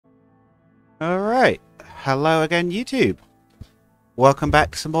Alright, hello again YouTube. Welcome back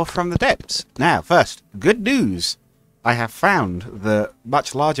to some more From the Depths. Now, first, good news! I have found the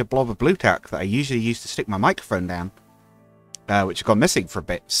much larger blob of blue tack that I usually use to stick my microphone down, which has gone missing for a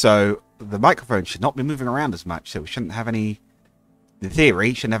bit, so the microphone should not be moving around as much, so we shouldn't have any, in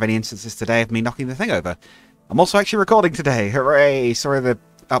theory, shouldn't have any instances today of me knocking the thing over. I'm also actually recording today, hooray! Sorry the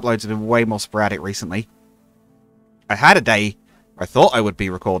uploads have been way more sporadic recently. I had a day I thought I would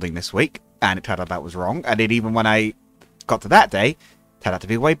be recording this week, and it turned out that was wrong, and even when I got to that day, it turned out to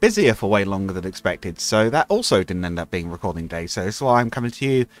be way busier for way longer than expected, so that also didn't end up being recording day, so that's why I'm coming to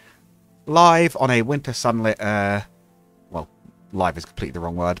you live on a winter sunlit, well, live is completely the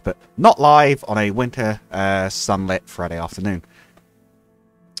wrong word, but not live on a winter sunlit Friday afternoon.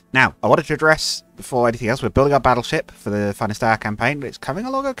 Now, I wanted to address, before anything else, we're building our Battleship for the Finest Hour campaign, it's coming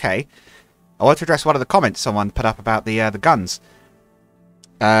along okay. I want to address one of the comments someone put up about the guns.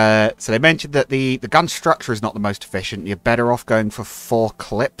 So they mentioned that the gun structure is not the most efficient. You're better off going for 4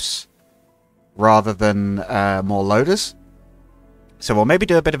 clips rather than more loaders. So we'll maybe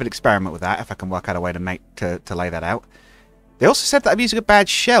do a bit of an experiment with that if I can work out a way to lay that out. They also said that I'm using a bad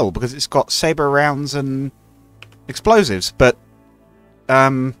shell because it's got saber rounds and explosives, but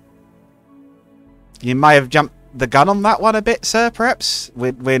you might have jumped the gun on that one a bit, sir. Perhaps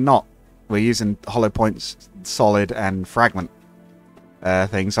we're not. We're using hollow points, solid, and fragment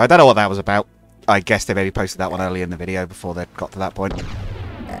things. So I don't know what that was about. I guess they maybe posted that one early in the video before they got to that point.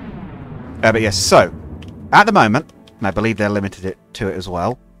 But yes, so at the moment, and I believe they're limited to it as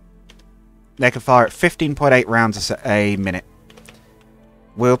well, they can fire at 15.8 rounds a minute.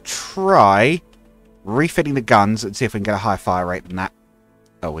 We'll try refitting the guns and see if we can get a higher fire rate than that.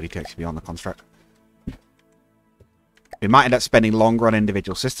 Oh, we need to actually be on the construct. We might end up spending longer on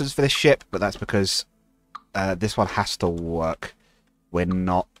individual systems for this ship, but that's because this one has to work. We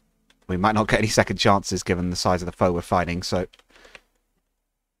might not get any second chances given the size of the foe we're fighting. So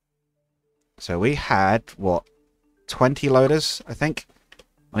we had what, 20 loaders, I think,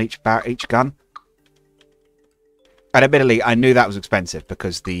 on each gun. And admittedly, I knew that was expensive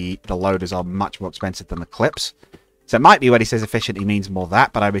because the loaders are much more expensive than the clips. So it might be when he says efficient, he means more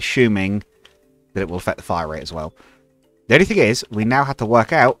that, but I'm assuming that it will affect the fire rate as well. The only thing is, we now have to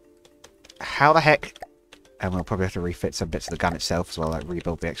work out how the heck, and we'll probably have to refit some bits of the gun itself as well, like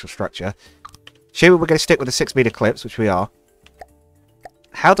rebuild the actual structure. Assuming we're going to stick with the 6-meter clips, which we are.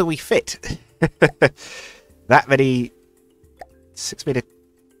 How do we fit that many 6-meter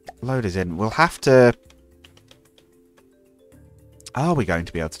loaders in? We'll have to... Are we going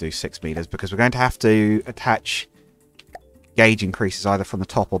to be able to do 6 meters? Because we're going to have to attach gauge increases either from the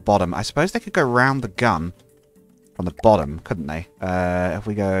top or bottom. I suppose they could go round the gun from the bottom, couldn't they? If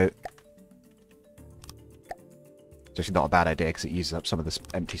we go... It's actually not a bad idea because it uses up some of this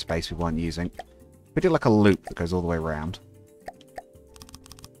empty space we weren't using. We do like a loop that goes all the way around.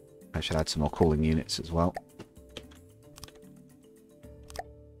 I should add some more cooling units as well.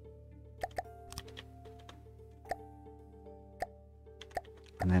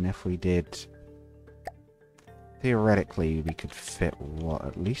 And then if we did... Theoretically, we could fit, what,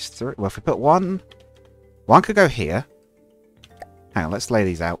 at least 3? Well, if we put one... One could go here. Hang on, let's lay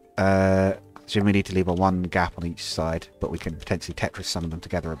these out. So we need to leave a 1 gap on each side, but we can potentially Tetris some of them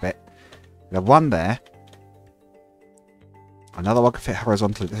together a bit. We have 1 there. Another one can fit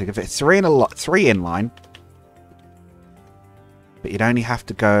horizontally. So you can fit 3 in line. But you'd only have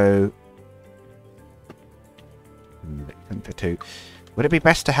to go... But you couldn't fit 2. Would it be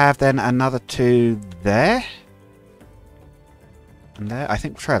best to have then another 2 there? And there? I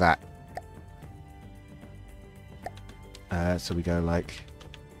think we'll try that. So we go like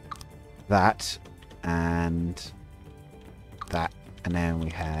that and that, and then we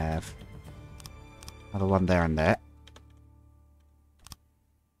have another one there and there.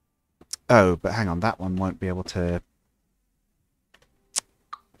 Oh, but hang on, that one won't be able to...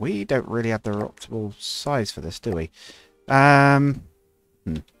 We don't really have the optimal size for this, do we? So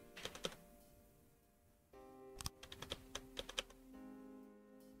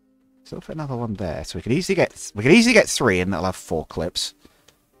we'll put another one there. So we could easily get 3 and that'll have 4 clips.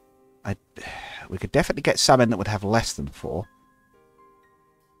 We could definitely get some in that would have less than 4.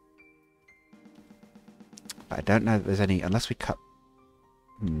 But I don't know that there's any, unless we cut...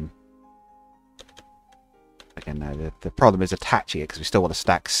 Again, no, the problem is attaching it because we still want to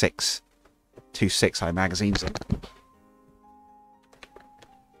stack 2 6-eye magazines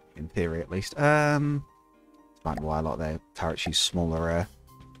in theory, at least. Might be why a lot of their turrets use smaller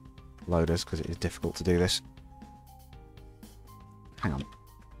loaders, because it is difficult to do this. Hang on.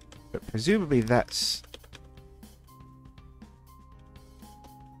 But presumably that's...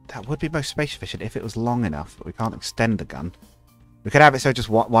 That would be most space efficient if it was long enough, but we can't extend the gun. We could have it so just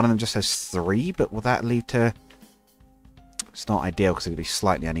one of them just has 3, but will that lead to... It's not ideal because it would be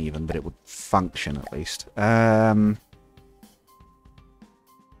slightly uneven, but it would function at least. Yeah,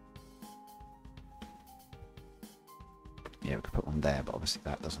 we could put one there, but obviously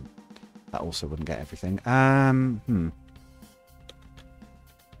that doesn't... That also wouldn't get everything.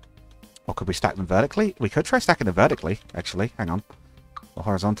 Or could we stack them vertically? We could try stacking them vertically, actually. Hang on. Or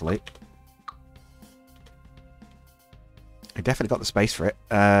horizontally. We definitely got the space for it.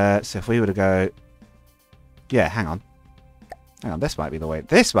 So if we were to go... Yeah, hang on. Hang on, this might be the way...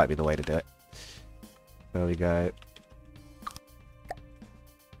 This might be the way to do it. There we go.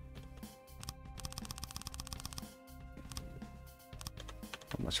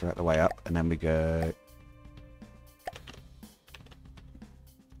 Almost right the way up. And then we go...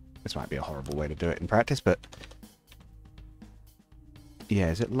 This might be a horrible way to do it in practice, but... Yeah,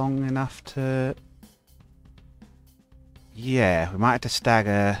 is it long enough to... Yeah, we might have to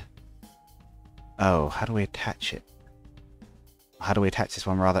stagger... Oh, how do we attach it? How do we attach this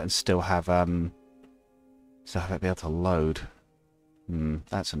one rather than still have it be able to load?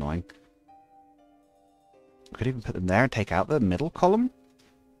 That's annoying. We could even put them there and take out the middle column.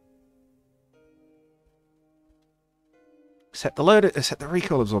 Set the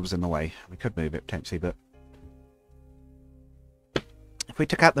recoil absorbers in the way. We could move it potentially, but if we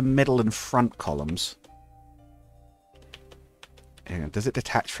took out the middle and front columns, hang on, does it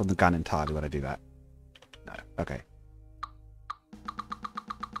detach from the gun entirely when I do that? No. Okay.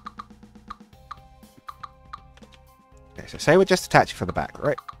 Okay, so say we're just attaching from the back,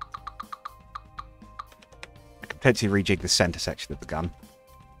 right? I could potentially rejig the center section of the gun.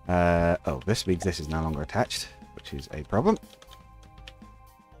 Oh, this means this is no longer attached, which is a problem.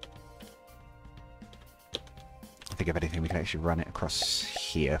 I think if anything we can actually run it across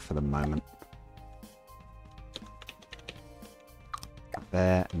here for the moment. Up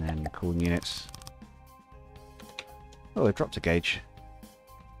there, and then cooling units. Oh, it dropped a gauge.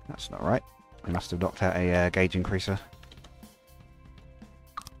 That's not right. We must have knocked out a gauge increaser.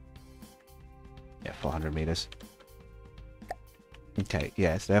 Yeah, 400 meters. Okay,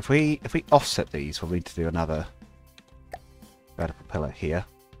 yeah, so if we offset these, we'll need to do another vertical pillar here.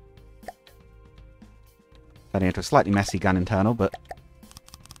 Turning into a slightly messy gun internal, but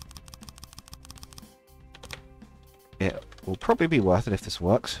it will probably be worth it if this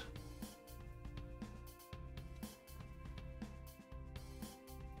works.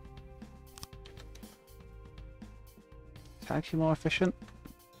 Is that actually more efficient?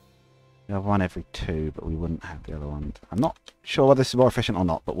 We have one every 2, but we wouldn't have the other one. I'm not sure whether this is more efficient or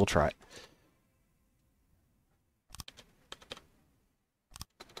not, but we'll try it.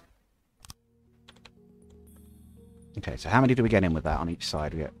 Okay, so how many do we get in with that on each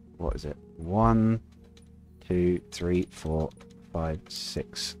side? We get, what is it? 1, 2, 3, 4, 5,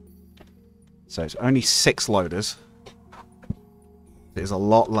 6. So it's only 6 loaders. There's a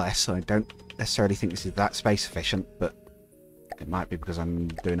lot less, so I don't necessarily think this is that space efficient, but it might be because I'm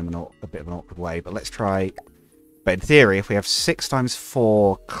doing them in a bit of an awkward way. But let's try... But in theory, if we have 6 times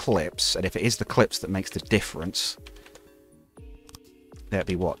 4 clips, and if it is the clips that makes the difference, that'd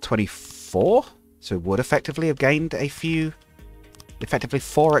be what, 24? So it would effectively have gained a few... Effectively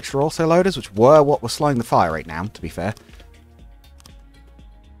 4 extra auto loaders, which were what was slowing the fire rate down, to be fair.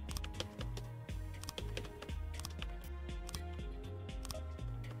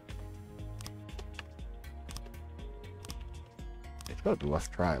 It's got to be worth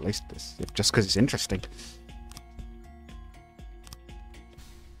a try, at least, just because it's interesting.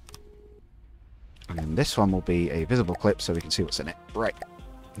 And then this one will be a visible clip, so we can see what's in it. Right.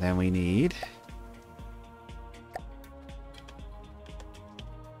 Then we need...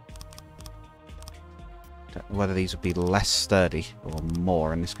 Don't know whether these would be less sturdy or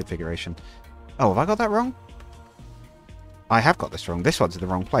more in this configuration. Oh, have I got that wrong? I have got this wrong. This one's in the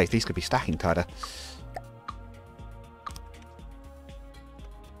wrong place. These could be stacking tighter.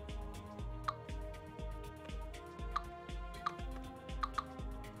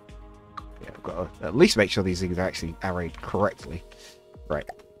 Yeah, I've got to at least make sure these things are actually arrayed correctly. Right.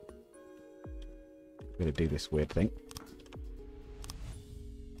 I'm going to do this weird thing.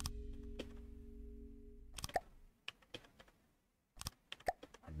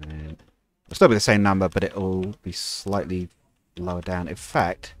 It'll still be the same number, but it'll be slightly lower down. In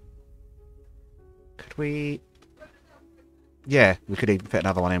fact, could we... Yeah, we could even fit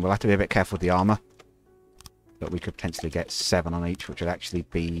another one in. We'll have to be a bit careful with the armor. But we could potentially get 7 on each, which would actually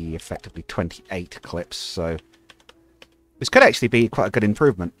be effectively 28 clips. So this could actually be quite a good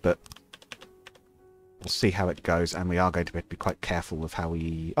improvement, but We'll see how it goes, and we are going to be quite careful of how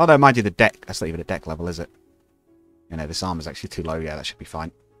we... Oh, no, mind you, the deck... That's not even a deck level, is it? You know, this armor's actually too low. Yeah, that should be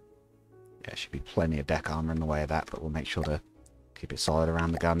fine. Yeah, there should be plenty of deck armor in the way of that, but we'll make sure to keep it solid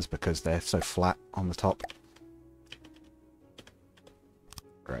around the guns because they're so flat on the top.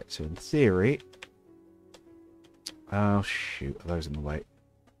 Right, so in theory... Oh, shoot. Are those in the way?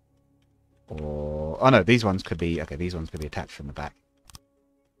 Or... Oh, no, these ones could be... Okay, these ones could be attached from the back.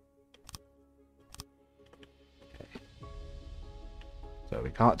 So we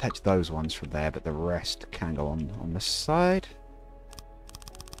can't attach those ones from there, but the rest can go on this side.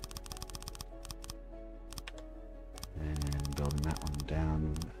 And building that one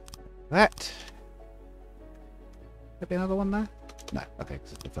down. That. Could be another one there? No, okay,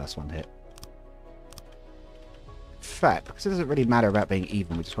 because it's the first one hit. In fact, because it doesn't really matter about being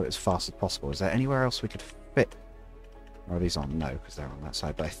even, we just want it as fast as possible. Is there anywhere else we could fit? Or are these on? No, because they're on that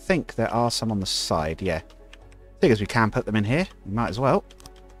side. But I think there are some on the side, yeah. Because we can put them in here. We might as well.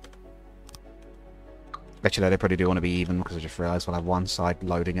 Bet you know they probably do want to be even because I just realised we'll have one side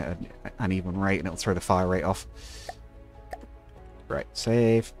loading at an even rate and it'll throw the fire rate off. Right,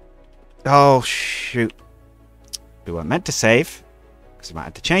 save. Oh, shoot. We weren't meant to save because we might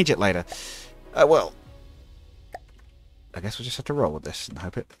have to change it later. Well, I guess we'll just have to roll with this and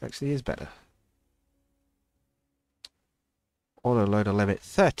hope it actually is better. Auto loader limit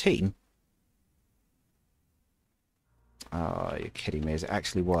 13. Oh, you're kidding me. Is it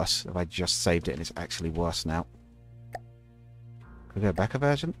actually worse? Have I just saved it and it's actually worse now? Can we go back a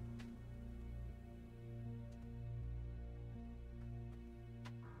version?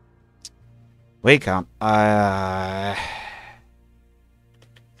 We can't. Why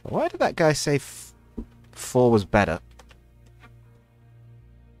did that guy say 4 was better?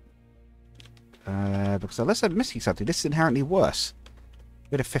 Because unless I'm missing something, this is inherently worse.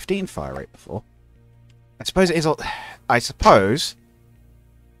 We had a 15 fire rate before. I suppose it is... I suppose...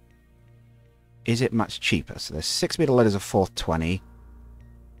 Is it much cheaper? So there's 6-meter loaders of 420.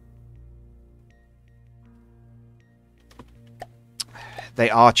 They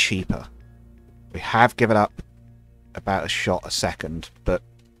are cheaper. We have given up about a shot a second, but...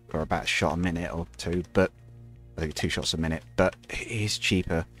 Or about a shot a minute or two, but... I think 2 shots a minute, but it is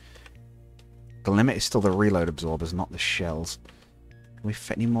cheaper. The limit is still the reload absorbers, not the shells. Can we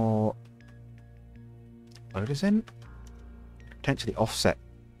fit any more... loaders in? Potentially offset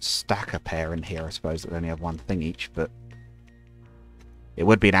stack a pair in here, I suppose, that we only have one thing each, but it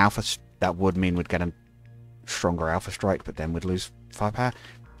would be an alpha. That would mean we'd get a stronger alpha strike, but then we'd lose firepower.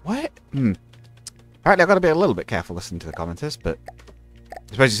 What? Apparently I've got to be a little bit careful listening to the commenters, but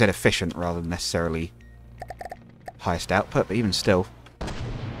I suppose you said efficient rather than necessarily highest output, but even still.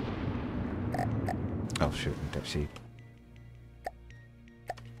 Oh shoot, don't see.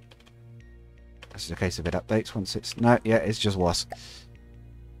 This is a case of it updates once it's... No, yeah, it's just worse.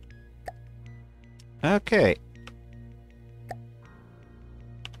 Okay.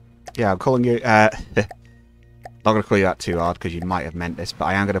 Yeah, I'm calling you... not going to call you out too hard because you might have meant this, but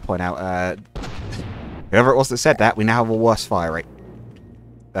I am going to point out... whoever it was that said that, we now have a worse fire rate.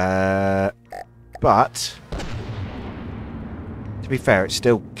 But... To be fair, it's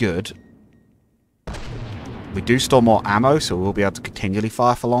still good. We do store more ammo, so we'll be able to continually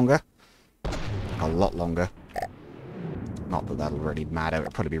fire for longer. A lot longer. Not that that'll really matter.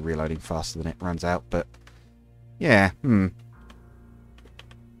 It'll probably be reloading faster than it runs out, but... Yeah,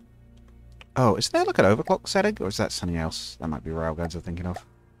 Oh, is there like an overclock setting? Or is that something else? That might be railguns I'm thinking of.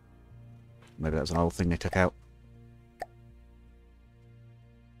 Maybe that was an old thing they took out.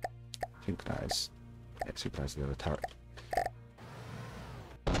 I think that is... Yeah, superize the other turret.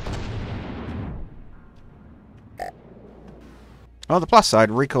 Well, the plus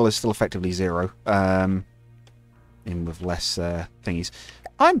side, recoil is still effectively 0. In with less thingies.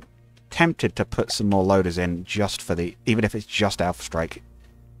 I'm tempted to put some more loaders in just for the... Even if it's just Alpha Strike.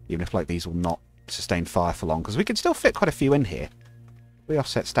 Even if like these will not sustain fire for long. Because we can still fit quite a few in here. We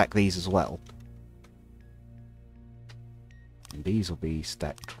offset stack these as well. And these will be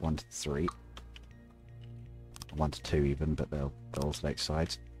stacked 1 to 3. 1 to 2 even, but they'll alternate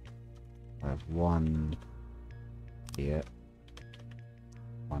sides. I have 1 here.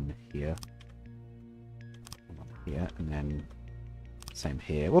 1 here. 1 here, and then same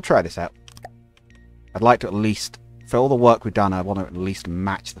here. We'll try this out. I'd like to at least, for all the work we've done, I want to at least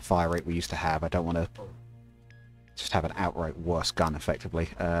match the fire rate we used to have. I don't want to just have an outright worse gun, effectively.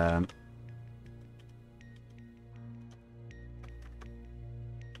 Yeah,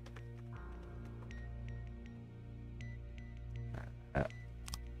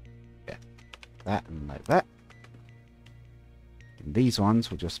 that and like that. And these ones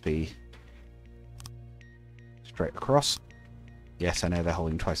will just be straight across. Yes, I know they're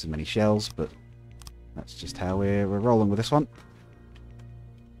holding twice as many shells, but that's just how we're rolling with this one.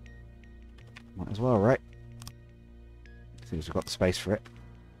 Might as well, right? As soon as we've got the space for it.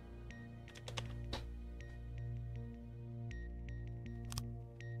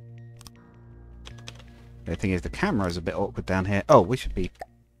 The thing is, the camera is a bit awkward down here. Oh, we should be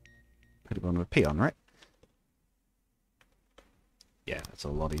putting one with P on, right? Yeah, that's a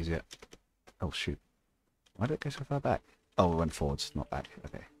lot easier. Oh, shoot. Why did it go so far back? Oh, we went forwards, not back.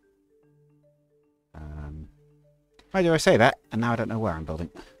 Okay. Why do I say that? And now I don't know where I'm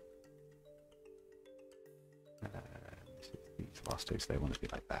building. These last two, so they want to be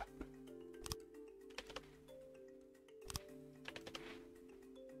like that.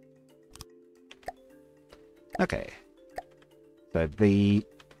 Okay. So the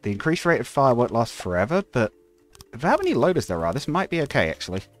increased rate of fire won't last forever, but for how many loaders there are, this might be okay,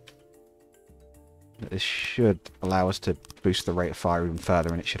 actually. This should allow us to boost the rate of fire even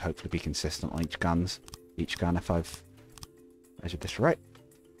further, and it should hopefully be consistent on each gun, if I've measured this right.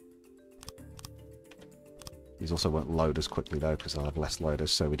 These also won't load as quickly, though, because I'll have less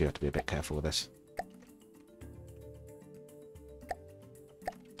loaders, so we do have to be a bit careful with this.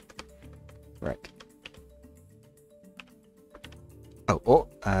 Right.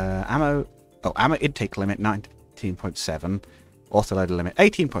 Ammo. Oh, ammo intake limit 19.7. Autoloader limit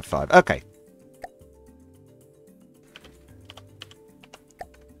 18.5. Okay.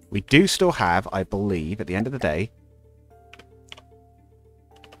 We do still have, I believe, at the end of the day,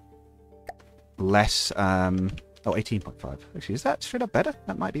 less. Oh, 18.5. Actually, is that straight up better?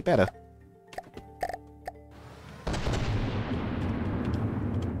 That might be better.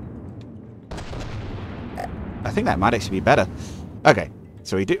 I think that might actually be better. Okay,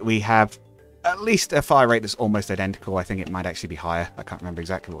 so we have at least a fire rate that's almost identical. I think it might actually be higher. I can't remember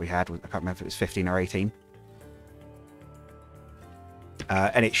exactly what we had. I can't remember if it was 15 or 18.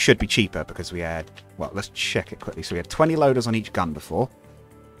 And it should be cheaper because we had... Well, let's check it quickly. So we had 20 loaders on each gun before.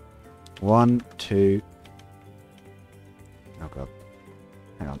 1, 2... Oh, God.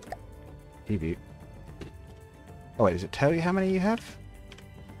 Hang on. TV. Oh, wait. Does it tell you how many you have?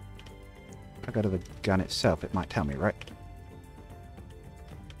 If I go to the gun itself, it might tell me, right?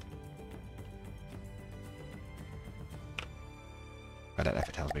 I don't know if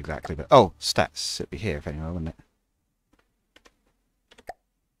it tells me exactly, but... Oh, stats. It'd be here if anyway, wouldn't it?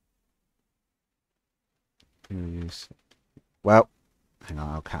 Well, hang on,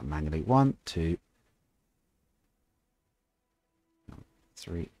 I'll count manually. 1, 2,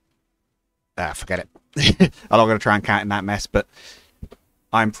 3. Forget it. I'm not going to try and count in that mess, but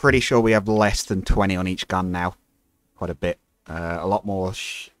I'm pretty sure we have less than 20 on each gun now. Quite a bit. A lot more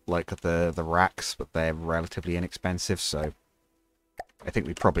like the racks, but they're relatively inexpensive, so I think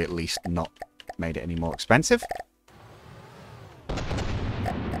we probably at least not made it any more expensive.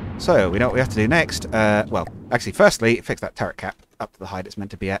 So, we know what we have to do next. Well, actually, firstly, fix that turret cap up to the height it's meant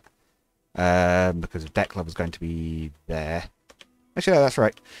to be at. Because the deck level is going to be there. Actually, no, that's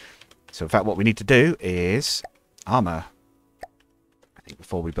right. So, in fact, what we need to do is armor. I think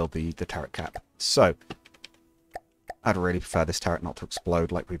before we build the turret cap. So, I'd really prefer this turret not to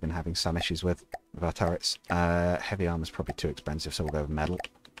explode like we've been having some issues with our turrets. Heavy armor is probably too expensive, so we'll go with metal.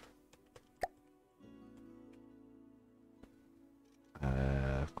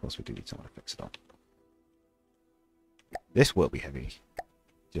 Of course, we do need someone to fix it on. This will be heavy,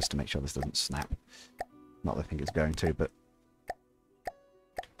 just to make sure this doesn't snap. Not that I think it's going to, but...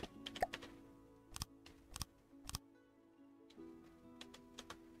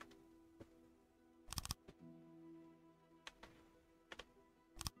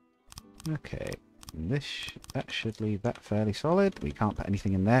 Okay, that should leave that fairly solid. We can't put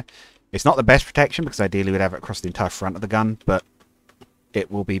anything in there. It's not the best protection, because ideally we'd have it across the entire front of the gun, but it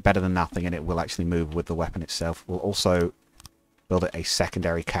will be better than nothing, and it will actually move with the weapon itself. We'll also build it a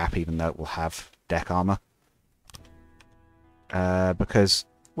secondary cap, even though it will have deck armor. Because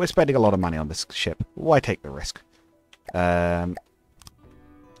we're spending a lot of money on this ship. Why take the risk? Of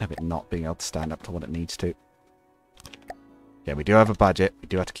it not being able to stand up to what it needs to. Yeah, we do have a budget. We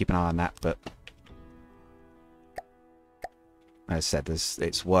do have to keep an eye on that, but... As I said,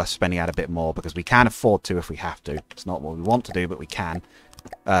 it's worth spending out a bit more, because we can afford to if we have to. It's not what we want to do, but we can.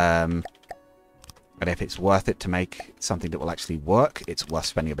 And if it's worth it to make something that will actually work, it's worth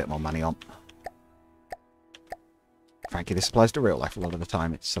spending a bit more money on. Frankly, this applies to real life a lot of the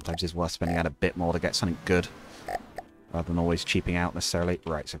time. It sometimes is worth spending out a bit more to get something good, rather than always cheaping out necessarily.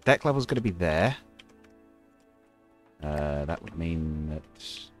 Right, so deck level's going to be there. That would mean that...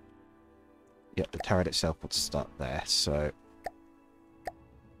 Yep, the turret itself would start there, so...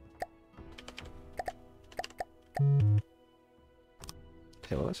 Okay,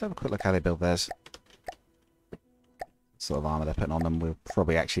 well, let's have a quick look how they build theirs. Sort of armor they're putting on them. We'll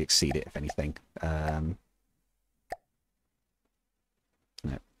probably actually exceed it, if anything. No,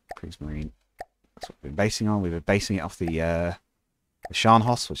 Kriegsmarine. That's what we've been basing on. We've been basing it off the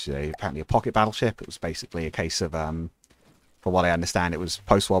Scharnhorst, which is apparently a pocket battleship. It was basically a case of, from what I understand, it was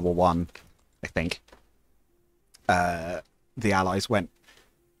post-World War One, I think. The Allies went,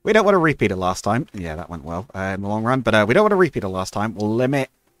 we don't want to repeat it last time. Yeah, that went well in the long run. But we don't want to repeat it last time. We'll limit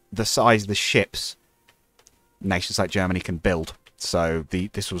the size of the ships nations like Germany can build. So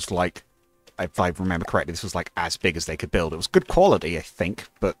this was like, if I remember correctly, this was like as big as they could build. It was good quality, I think,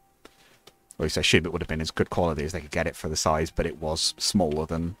 but at least I assume it would have been as good quality as they could get it for the size, but it was smaller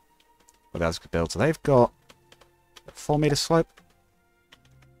than what else could build. So they've got a 4-meter slope.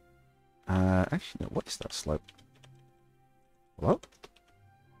 Actually, no, what is that slope? Hello?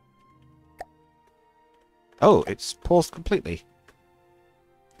 Oh, it's paused completely.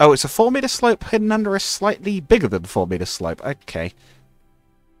 Oh, it's a 4-meter slope hidden under a slightly bigger than 4-meter slope. Okay.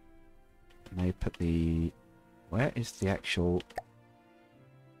 May put the... Where is the actual...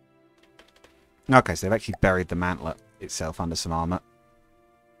 Okay, so they've actually buried the mantlet itself under some armor.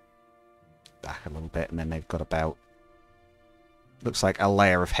 Back a little bit, and then they've got about... Looks like a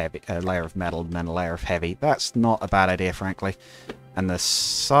layer of heavy, a layer of metal, and then a layer of heavy. That's not a bad idea, frankly. And the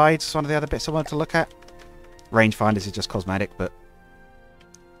sides is one of the other bits I wanted to look at. Rangefinders is just cosmetic, but...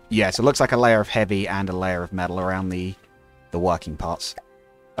 Yeah, so it looks like a layer of heavy and a layer of metal around the working parts.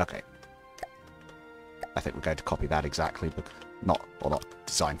 Okay. I think we're going to copy that exactly, but not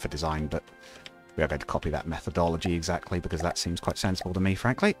design for design, but we are going to copy that methodology exactly, because that seems quite sensible to me,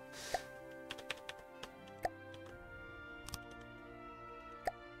 frankly.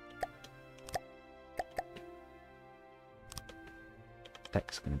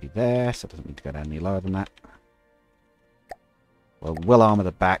 Deck's going to be there, so it doesn't need to go down any lower than that. Well, we'll armor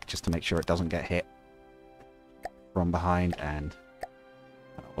the back just to make sure it doesn't get hit from behind, and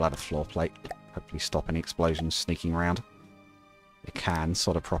we'll add a floor plate. Hopefully stop any explosions sneaking around. It can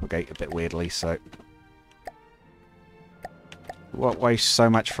sort of propagate a bit weirdly, so... We won't waste so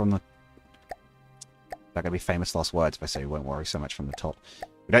much from the... They're going to be famous last words if I say we won't worry so much from the top.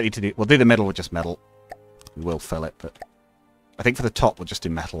 We don't need to do... We'll do the middle with just metal. We will fill it, but... I think for the top we'll just do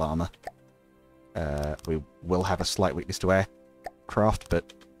metal armor. We will have a slight weakness to aircraft,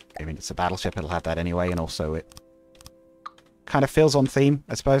 but... I mean, it's a battleship, it'll have that anyway, and also it... kind of feels on theme,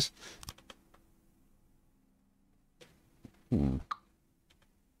 I suppose.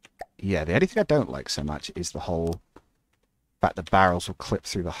 Yeah, the only thing I don't like so much is the whole fact the barrels will clip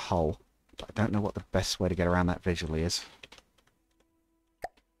through the hull. But I don't know what the best way to get around that visually is.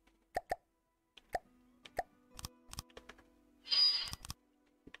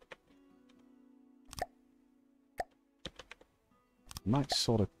 Might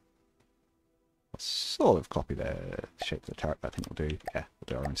sort of copy the shape of the turret, but I think we'll do, yeah, we'll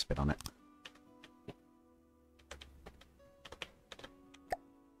do our own spin on it.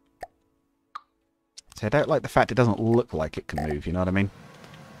 I don't like the fact it doesn't look like it can move, you know what I mean?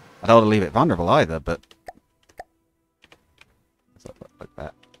 I don't want to leave it vulnerable either, but... Does that look like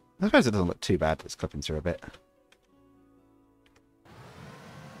that? I suppose it doesn't look too bad, it's clipping through a bit.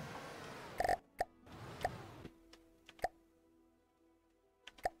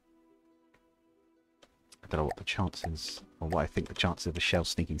 I don't know what the chances, or what I think the chances of a shell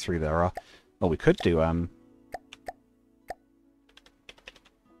sneaking through there are. Well, we could do,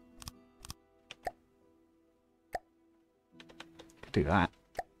 do that.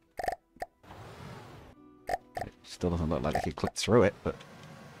 It still doesn't look like they could clip through it, but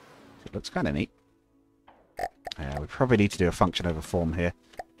it looks kind of neat. Yeah, we probably need to do a function over form here.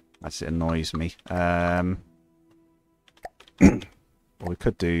 That's, it annoys me. Well, we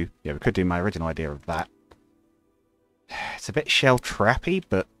could do... Yeah, we could do my original idea of that. It's a bit shell trappy,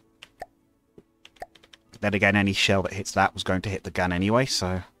 but... Then again, any shell that hits that was going to hit the gun anyway,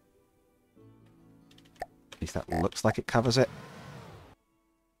 so... At least that looks like it covers it.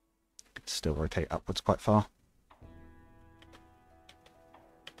 Still rotate upwards quite far.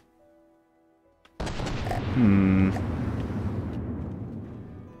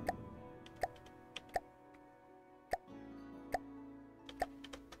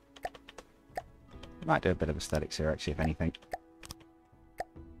 Might do a bit of aesthetics here, actually, if anything.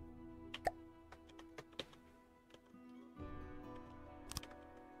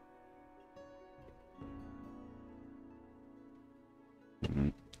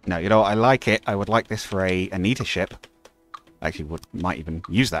 No, you know, I like it. I would like this for a Anita ship. Actually, might even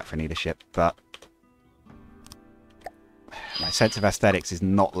use that for Anita ship, but my sense of aesthetics is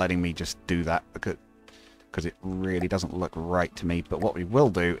not letting me just do that, because because it really doesn't look right to me. But what we will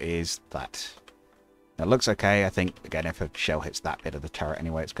do is that. It looks okay. I think, again, if a shell hits that bit of the turret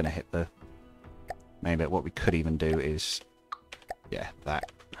anyway, it's going to hit the main bit. What we could even do is, yeah,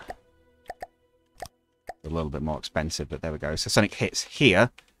 that. A little bit more expensive, but there we go. So something hits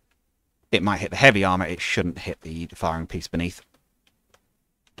here. It might hit the heavy armor. It shouldn't hit the firing piece beneath.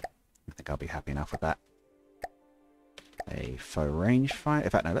 I think I'll be happy enough with that. A faux range fight. In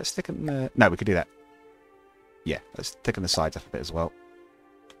fact, no, let's thicken the... No, we could do that. Yeah, let's thicken the sides up a bit as well.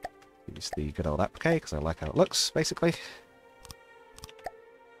 Use the good old applique, because I like how it looks, basically. Is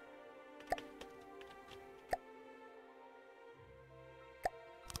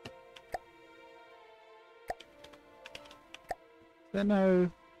there no...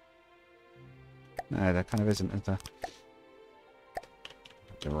 No, there kind of isn't, is there?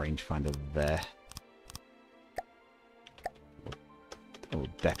 The rangefinder there. A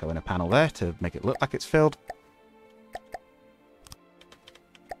little deco in a panel there to make it look like it's filled.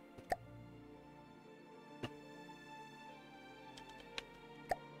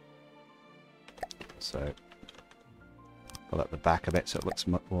 So, pull up the back of it so it looks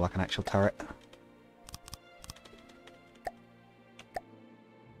more like an actual turret.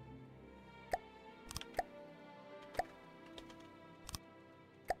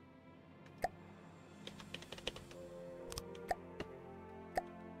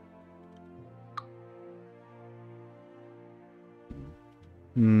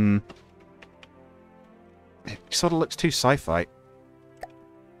 It sort of looks too sci-fi.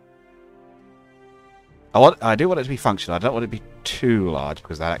 I do want it to be functional. I don't want it to be too large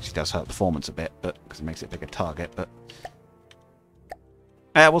because that actually does hurt performance a bit, but because it makes it a bigger target. But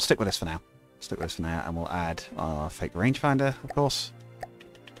we'll stick with this for now. Stick with this for now, and we'll add our fake rangefinder, of course.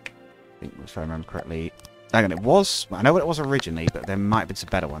 I think if I remember correctly, hang on, it was. I know what it was originally, but there might have been some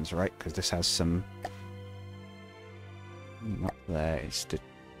better ones, right? Because this has some. Not there. It's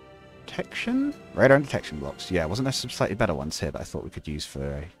detection, radar and detection blocks. Yeah, wasn't there some slightly better ones here that I thought we could use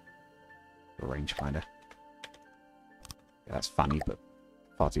for a rangefinder? Yeah, that's funny, but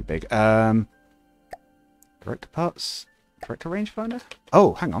far too big. Director parts, director rangefinder.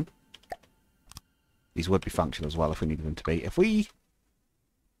 Oh, hang on. These would be functional as well if we needed them to be. If we,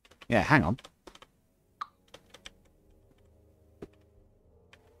 yeah, hang on.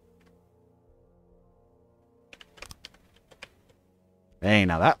 Hey,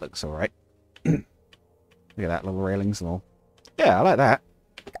 now that looks alright. Look at that, little railings and all. Yeah, I like that.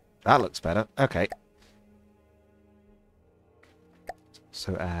 That looks better. Okay.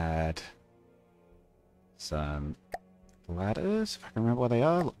 So add some ladders, if I can remember where they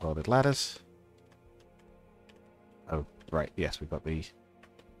are. Welded ladders. Oh, right. Yes, we've got the...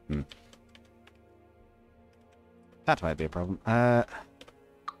 That might be a problem. Oh,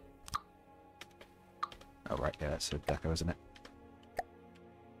 right. Yeah, that's a deco, isn't it?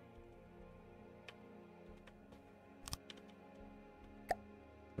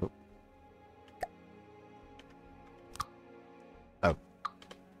 Oh.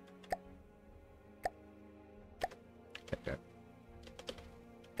 There we go.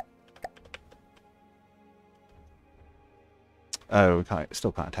 Oh, we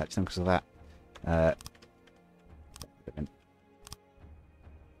still can't attach them because of that. There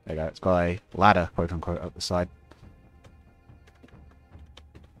you go. It's got a ladder, quote unquote, up the side.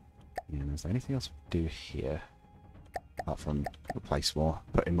 And is there anything else we can do here? Apart from replace more,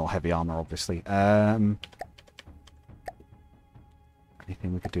 put in more heavy armor, obviously.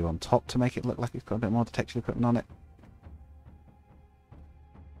 Anything we could do on top to make it look like it's got a bit more detection equipment on it?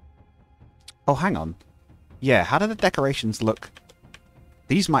 Oh, hang on. Yeah, how do the decorations look?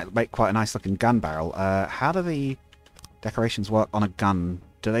 These might make quite a nice looking gun barrel. How do the decorations work on a gun?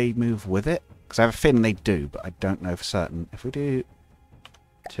 Do they move with it? Because I have a feeling they do, but I don't know for certain. If we do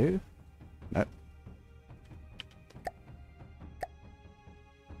 2? No.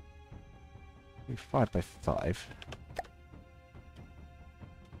 Do 5x5.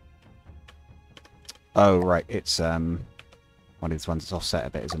 Oh, right. It's one of these ones that's offset a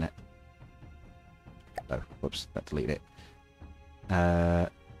bit, isn't it? Oh, whoops. Let's delete it. Yeah,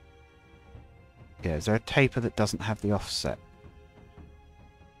 is there a taper that doesn't have the offset?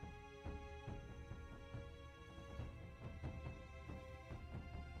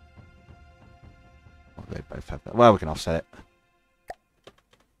 Oh, they both have that. Well, we can offset it.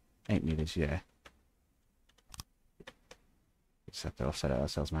 Ain't needed, yeah. Just have to offset it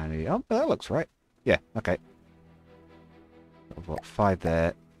ourselves manually. Oh, that looks right. Yeah, okay. I've got 5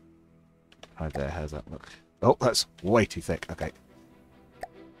 there. 5 there. How does that look? Oh, that's way too thick. Okay.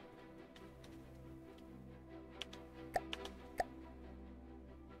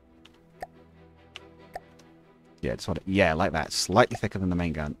 Yeah, just want it. Yeah, like that. Slightly thicker than the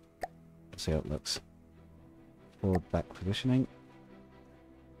main gun. Let's see how it looks. Forward back positioning.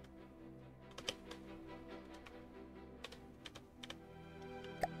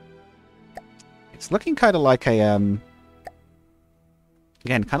 It's looking kind of like a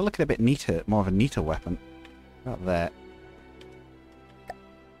again, kind of looking a bit neater, more of a neater weapon. About there.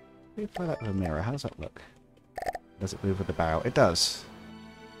 Let me apply that with a mirror. How does that look? Does it move with the barrel? It does.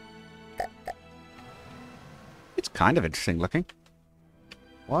 It's kind of interesting looking.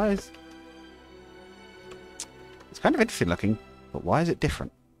 Why is... It's kind of interesting looking, but why is it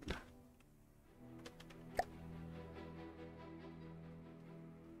different?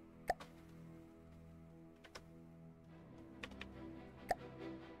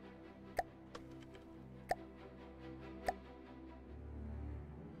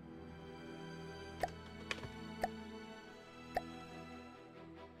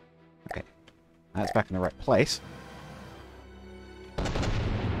 Okay, that's back in the right place.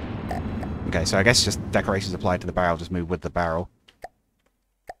 Okay, so I guess just decorations applied to the barrel just move with the barrel.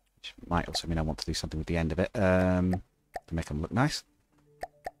 Which might also mean I want to do something with the end of it to make them look nice.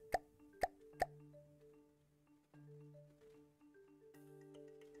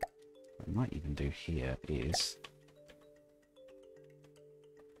 What I might even do here is...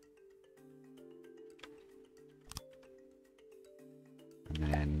 And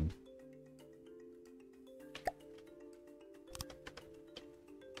then...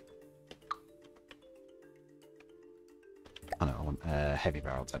 Oh no, I want heavy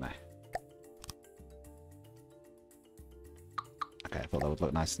barrel, don't I? Okay, I thought that would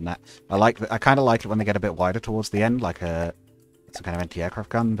look nicer than that. I kind of like it when they get a bit wider towards the end, like some kind of anti-aircraft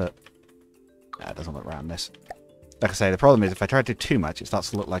gun, but it doesn't look right on this. Like I say, the problem is if I try to do too much, it starts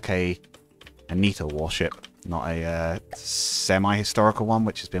to look like a neater warship, not a semi-historical one,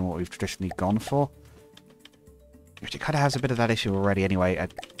 which has been what we've traditionally gone for. Which it kind of has a bit of that issue already anyway.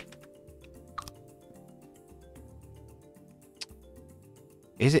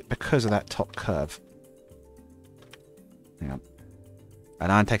 Is it because of that top curve? Hang on. I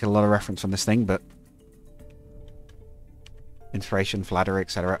know I'm taking a lot of reference from this thing, but... Inspiration, flattery,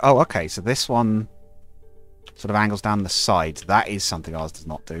 etc. Oh, okay, so this one sort of angles down the sides. That is something ours does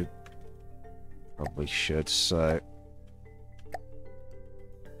not do. Probably should, so...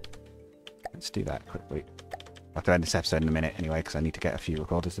 Let's do that quickly. I'll have to end this episode in a minute anyway, because I need to get a few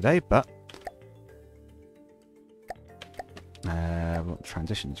recorded today, but...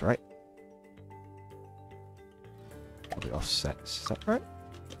 transitions, right? Will be offset separate?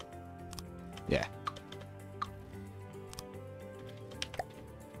 Yeah.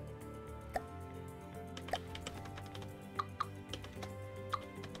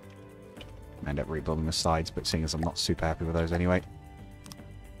 I end up rebuilding the sides, but seeing as I'm not super happy with those anyway.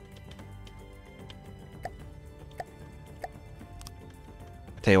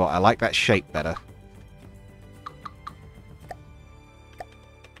 I tell you what, I like that shape better.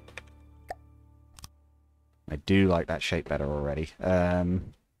 I do like that shape better already.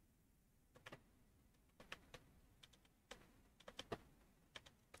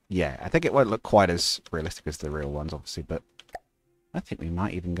 Yeah, I think it won't look quite as realistic as the real ones, obviously, but I think we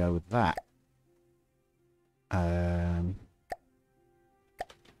might even go with that.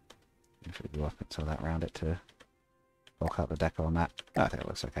 If we go up until that around it to bulk out the deco on that. I think it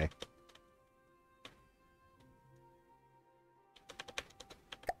looks okay.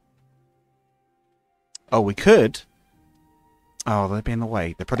 Oh, we could. Oh, they'd be in the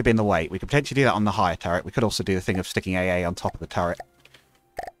way. They'd probably be in the way. We could potentially do that on the higher turret. We could also do the thing of sticking AA on top of the turret.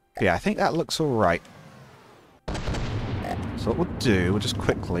 But yeah, I think that looks alright. So what we'll do, we'll just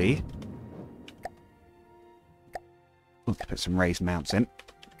quickly... We'll put some raised mounts in.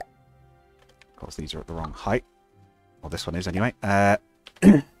 Of course, these are at the wrong height. Well, this one is anyway.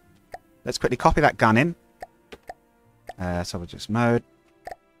 Let's quickly copy that gun in. So we'll just mode.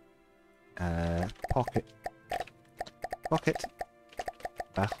 Pocket.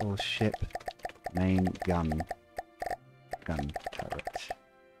 Battleship. Main gun. Gun turret.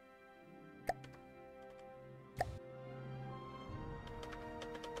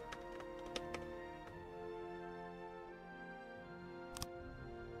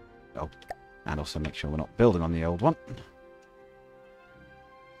 Oh, and also make sure we're not building on the old one.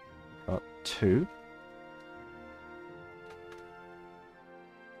 Got 2.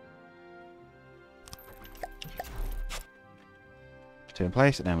 In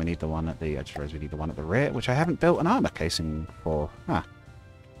place, and then we need the one at the... I just realized we need the one at the rear, which I haven't built an armor casing for. Huh.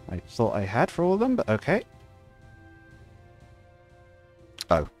 I thought I had for all of them, but okay.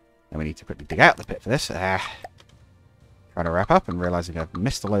 Oh, then we need to quickly dig out the pit for this. Trying to wrap up and realizing I've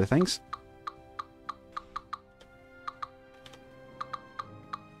missed a load of things.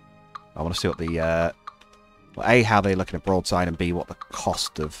 I want to see what the, well, A, how they look at a broadside, and B, what the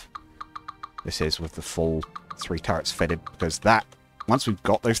cost of this is with the full 3 turrets fitted. Because that, once we've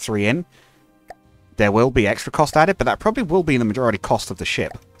got those 3 in, there will be extra cost added, but that probably will be the majority cost of the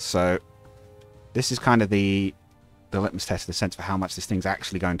ship. So this is kind of the litmus test in the sense for how much this thing's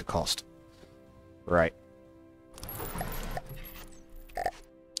actually going to cost. Right. I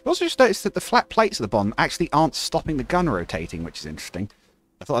also just noticed that the flat plates at the bottom actually aren't stopping the gun rotating, which is interesting.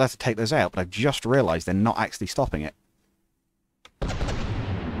 I thought I'd have to take those out, but I've just realised they're not actually stopping it.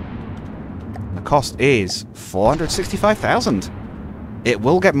 The cost is 465,000. It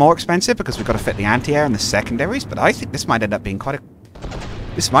will get more expensive because we've got to fit the anti-air and the secondaries, but I think this might end up being quite a...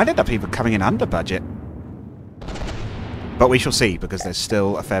 This might end up even coming in under budget. But we shall see, because there's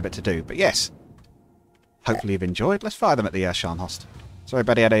still a fair bit to do. But yes, hopefully you've enjoyed. Let's fire them at the Scharnhorst. Sorry,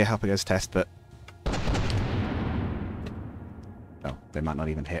 buddy, I know you're helping us test, but... Oh, they might not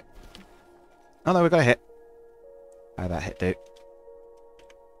even hit. Oh no, we got a hit. How'd that hit do?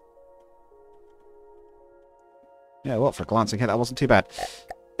 Yeah, well, for a glancing hit, that wasn't too bad.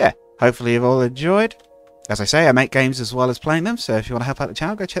 Yeah, hopefully you've all enjoyed. As I say, I make games as well as playing them, so if you want to help out the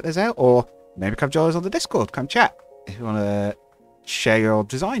channel, go check those out, or maybe come join us on the Discord, come chat, if you want to share your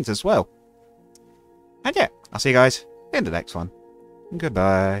designs as well. And yeah, I'll see you guys in the next one.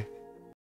 Goodbye.